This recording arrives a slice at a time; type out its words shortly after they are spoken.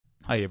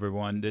Hi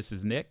everyone, this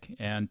is Nick,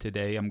 and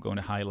today I'm going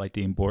to highlight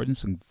the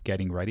importance of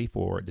getting ready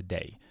for the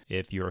day.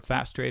 If you're a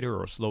fast trader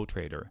or a slow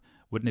trader,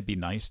 wouldn't it be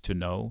nice to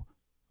know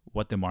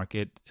what the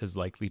market is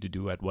likely to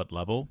do at what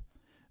level?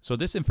 So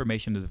this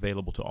information is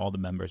available to all the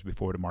members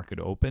before the market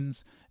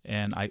opens,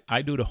 and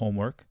I do the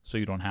homework so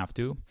you don't have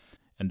to,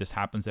 and this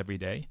happens every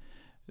day.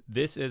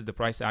 This is the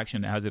price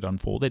action as it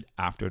unfolded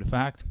after the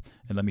fact,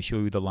 and let me show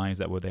you the lines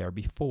that were there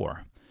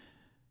before.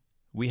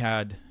 We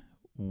had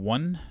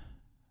one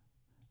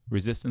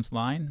resistance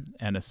line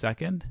and a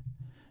second,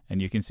 and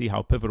you can see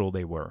how pivotal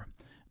they were.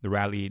 The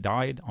rally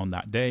died on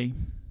that day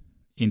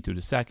into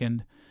the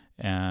second,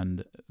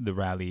 and the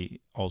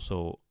rally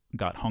also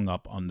got hung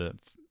up on the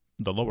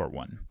lower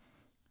one.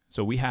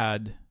 So we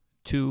had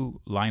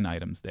two line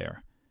items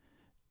there,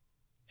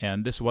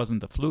 and this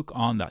wasn't a fluke.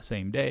 On that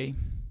same day,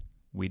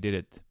 we did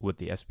it with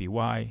the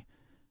SPY,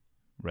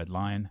 red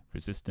line,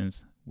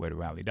 resistance, where the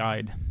rally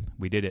died.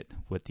 We did it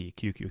with the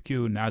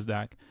QQQ,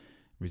 NASDAQ,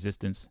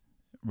 resistance,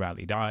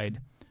 rally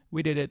died.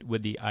 We did it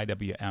with the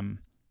IWM,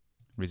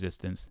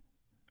 resistance,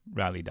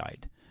 rally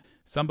died.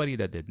 Somebody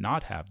that did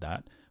not have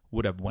that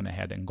would have went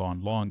ahead and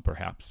gone long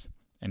perhaps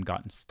and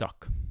gotten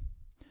stuck.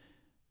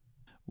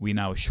 We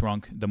now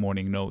shrunk the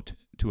morning note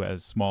to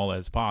as small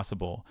as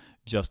possible,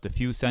 just a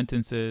few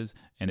sentences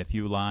and a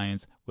few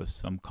lines with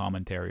some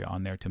commentary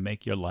on there to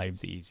make your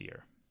lives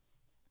easier.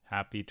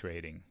 Happy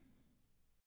trading.